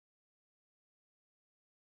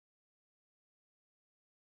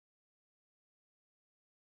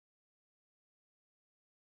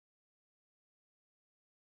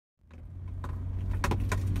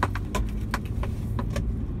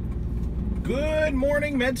Good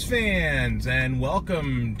morning, Mets fans, and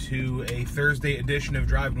welcome to a Thursday edition of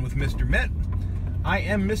Driving with Mr. Met. I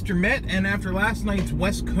am Mr. Met, and after last night's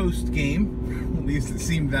West Coast game, at least it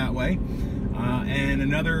seemed that way, and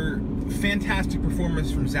another fantastic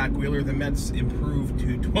performance from Zach Wheeler, the Mets improved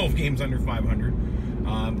to 12 games under 500.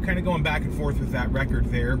 Kind of going back and forth with that record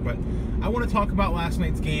there, but I want to talk about last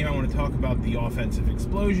night's game. I want to talk about the offensive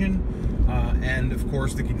explosion, and of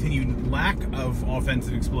course the continued lack of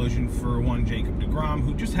offensive explosion for one Jacob deGrom,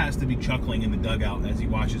 who just has to be chuckling in the dugout as he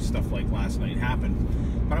watches stuff like last night happen.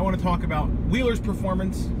 But I want to talk about Wheeler's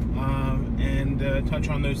performance and touch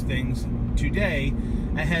on those things today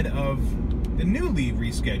ahead of the newly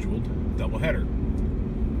rescheduled doubleheader.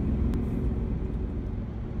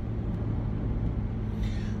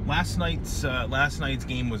 Last night's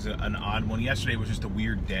game was an odd one. Yesterday was just a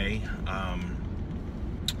weird day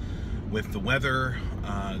with the weather,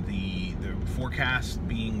 the forecast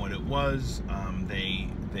being what it was. They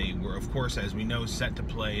were, of course, as we know, set to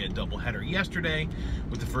play a doubleheader yesterday,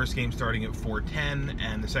 with the first game starting at 4:10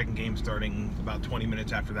 and the second game starting about 20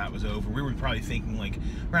 minutes after that was over. We were probably thinking like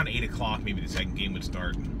around 8 o'clock maybe the second game would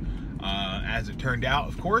start. As it turned out,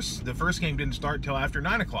 of course, the first game didn't start till after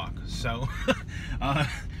 9 o'clock. So,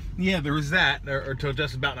 yeah, there was that, or till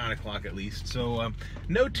just about 9 o'clock at least. So,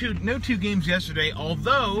 no two games yesterday.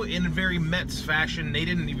 Although, in a very Mets fashion, they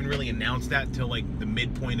didn't even really announce that till like the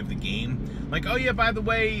midpoint of the game. Like, oh yeah, by the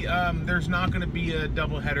way, there's not going to be a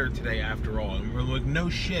doubleheader today after all. And we're like, no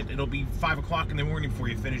shit, it'll be 5 o'clock in the morning before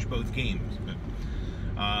you finish both games. But,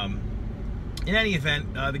 in any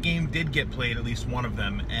event, the game did get played, at least one of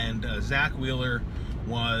them, and Zach Wheeler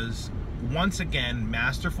was once again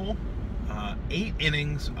masterful. 8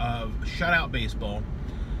 innings of shutout baseball,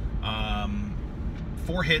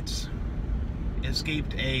 4 hits,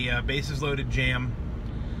 escaped a bases loaded jam.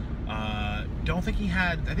 I think he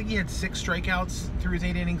had 6 strikeouts through his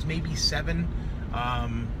 8 innings, maybe 7,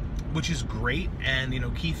 which is great. And, you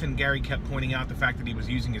know, Keith and Gary kept pointing out the fact that he was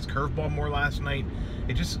using his curveball more last night.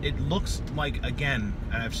 It looks like, again,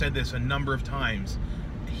 and I've said this a number of times,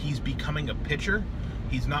 he's becoming a pitcher.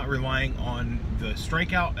 He's not relying on the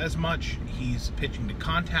strikeout as much. He's pitching to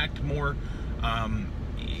contact more.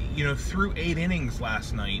 You know, through 8 innings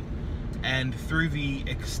last night, and through the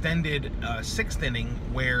extended 6th inning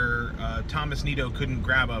where Thomas Nido couldn't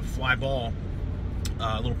grab a fly ball,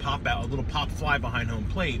 a little pop fly behind home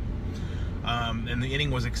plate, and the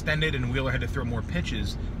inning was extended and Wheeler had to throw more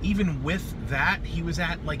pitches. Even with that, he was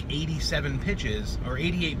at like 87 pitches or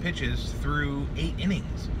 88 pitches through 8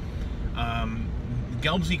 innings.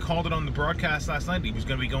 Gelbsy called it on the broadcast last night. He was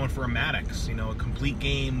going to be going for a Maddox, you know, a complete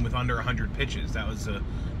game with under 100 pitches. That was,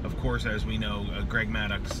 of course, as we know, Greg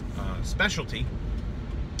Maddox's specialty.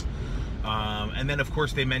 And then, of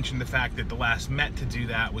course, they mentioned the fact that the last Met to do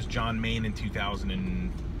that was John Maine in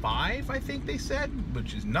 2005, I think they said,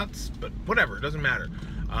 which is nuts, but whatever, it doesn't matter.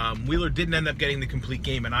 Wheeler didn't end up getting the complete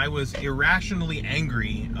game, and I was irrationally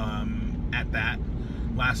angry at that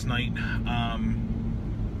last night.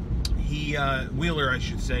 Wheeler, I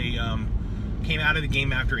should say, came out of the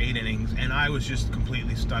game after 8 innings, and I was just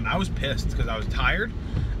completely stunned. I was pissed because I was tired.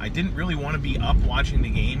 I didn't really want to be up watching the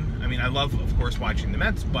game. I mean, I love, of course, watching the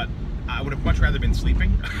Mets, but I would have much rather been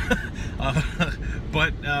sleeping.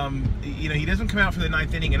 But, you know, he doesn't come out for the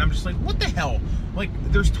 9th inning, and I'm just like, what the hell? Like,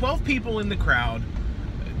 there's 12 people in the crowd.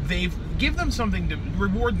 Give them something to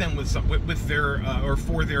reward them with their or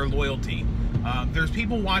for their loyalty. There's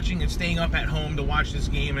people watching and staying up at home to watch this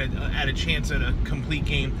game at a chance at a complete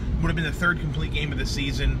game. Would have been the 3rd complete game of the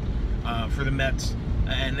season for the Mets,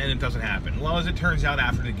 and then it doesn't happen. Well, as it turns out,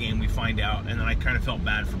 after the game we find out, and then I kind of felt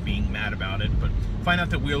bad for being mad about it, but find out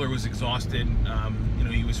that Wheeler was exhausted. You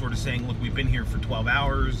know, he was sort of saying, look, we've been here for 12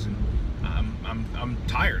 hours, and I'm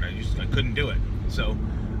tired. I couldn't do it. So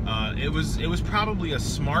it was probably a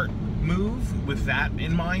smart move with that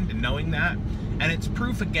in mind and knowing that. And it's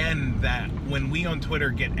proof again that when we on Twitter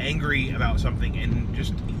get angry about something and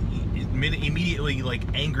just immediately like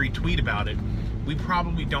angry tweet about it, we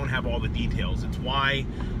probably don't have all the details. It's why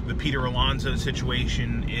the Peter Alonso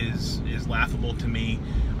situation is laughable to me.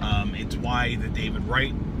 It's why the David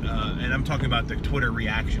Wright, and I'm talking about the Twitter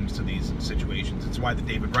reactions to these situations. It's why the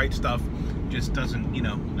David Wright stuff just doesn't, you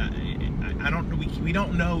know, we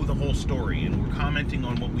don't know the whole story, and we're commenting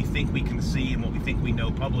on what we think we can see and what we think we know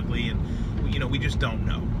publicly, and you know, we just don't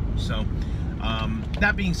know. So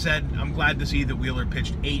that being said, I'm glad to see that Wheeler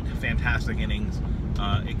pitched 8 fantastic innings,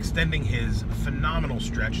 extending his phenomenal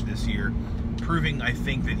stretch this year, proving, I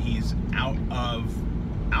think, that he's out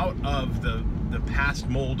of the past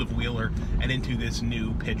mold of Wheeler and into this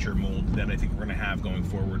new pitcher mold that I think we're going to have going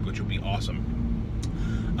forward, which will be awesome.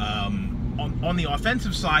 On the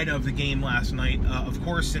offensive side of the game last night, of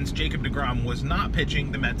course, since Jacob deGrom was not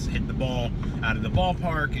pitching, the Mets hit the ball out of the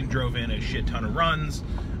ballpark and drove in a shit ton of runs.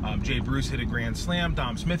 Jay Bruce hit a grand slam.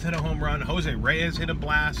 Dom Smith hit a home run. Jose Reyes hit a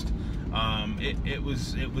blast. It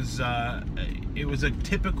was a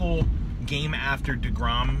typical game after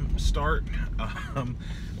deGrom start,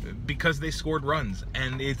 because they scored runs,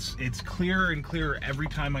 and it's clearer and clearer every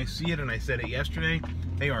time I see it. And I said it yesterday.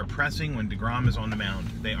 They are pressing when deGrom is on the mound.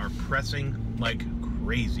 They are pressing like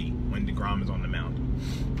crazy when deGrom is on the mound.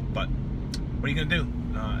 But what are you gonna do?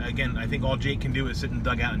 Again, I think all Jake can do is sit in the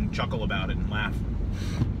dugout and chuckle about it and laugh.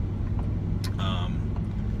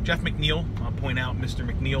 Jeff McNeil, I'll point out, Mr.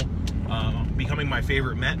 McNeil, becoming my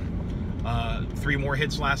favorite Met. 3 more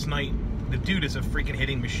hits last night. The dude is a freaking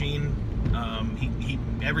hitting machine. He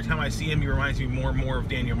every time I see him, he reminds me more and more of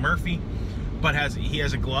Daniel Murphy, but he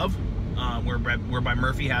has a glove, whereby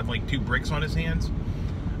Murphy had like 2 bricks on his hands.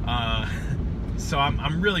 So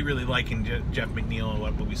I'm really liking Jeff McNeil and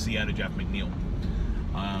what we see out of Jeff McNeil.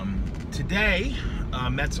 Today,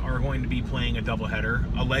 Mets are going to be playing a doubleheader,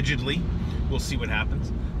 allegedly. We'll see what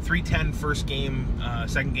happens. 3:10 first game,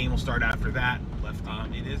 second game will start after that.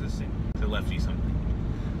 It is a single to lefty something.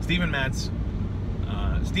 Steven Matz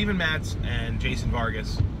and Jason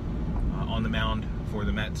Vargas on the mound for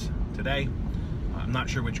the Mets today. I'm not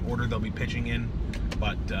sure which order they'll be pitching in,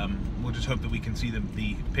 but we'll just hope that we can see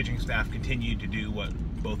the pitching staff continue to do what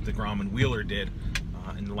both deGrom and Wheeler did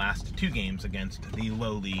in the last 2 games against the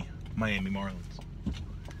lowly Miami Marlins.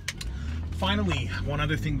 Finally, one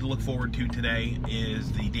other thing to look forward to today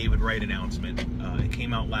is the David Wright announcement. It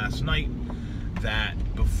came out last night that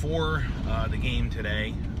before the game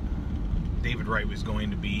today, David Wright was going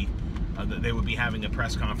to be, they would be having a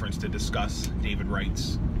press conference to discuss David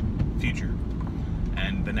Wright's future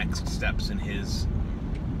and the next steps in his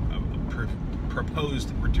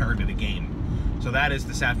proposed return to the game. So that is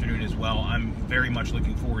this afternoon as well. I'm very much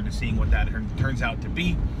looking forward to seeing what that turns out to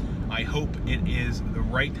be. I hope it is the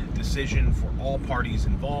right decision for all parties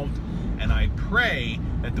involved, and I pray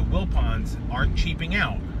that the Wilpons aren't cheaping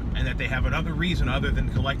out and that they have another reason other than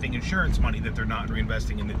collecting insurance money that they're not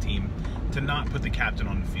reinvesting in the team to not put the captain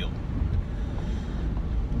on the field.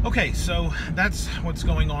 Okay, so that's what's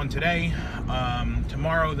going on today.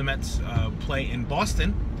 Tomorrow the Mets play in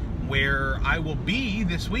Boston, where I will be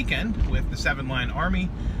this weekend with the 7-line Army.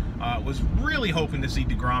 Was really hoping to see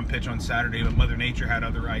deGrom pitch on Saturday, but Mother Nature had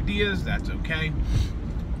other ideas. That's okay.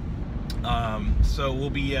 So we'll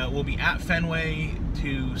be at Fenway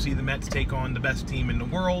to see the Mets take on the best team in the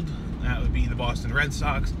world. That would be the Boston Red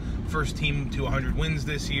Sox. First team to 100 wins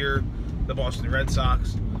this year, the Boston Red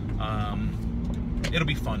Sox. It'll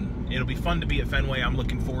be fun. It'll be fun to be at Fenway. I'm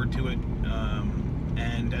looking forward to it.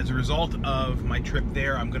 And as a result of my trip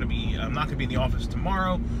there, I'm not gonna be in the office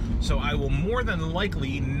tomorrow, so I will more than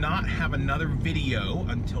likely not have another video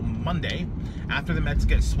until Monday, after the Mets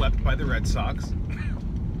get swept by the Red Sox.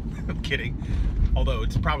 I'm kidding, although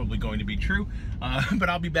it's probably going to be true. But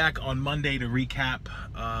I'll be back on Monday to recap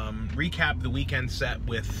the weekend set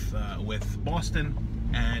with Boston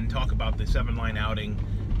and talk about the 7-line outing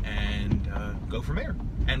and go from there.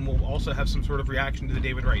 And we'll also have some sort of reaction to the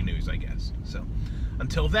David Wright news, I guess. So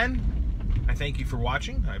until then, I thank you for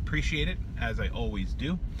watching. I appreciate it, as I always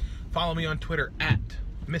do. Follow me on Twitter at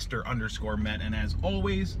Mr_Met, and as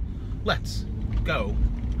always, let's go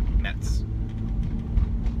Mets.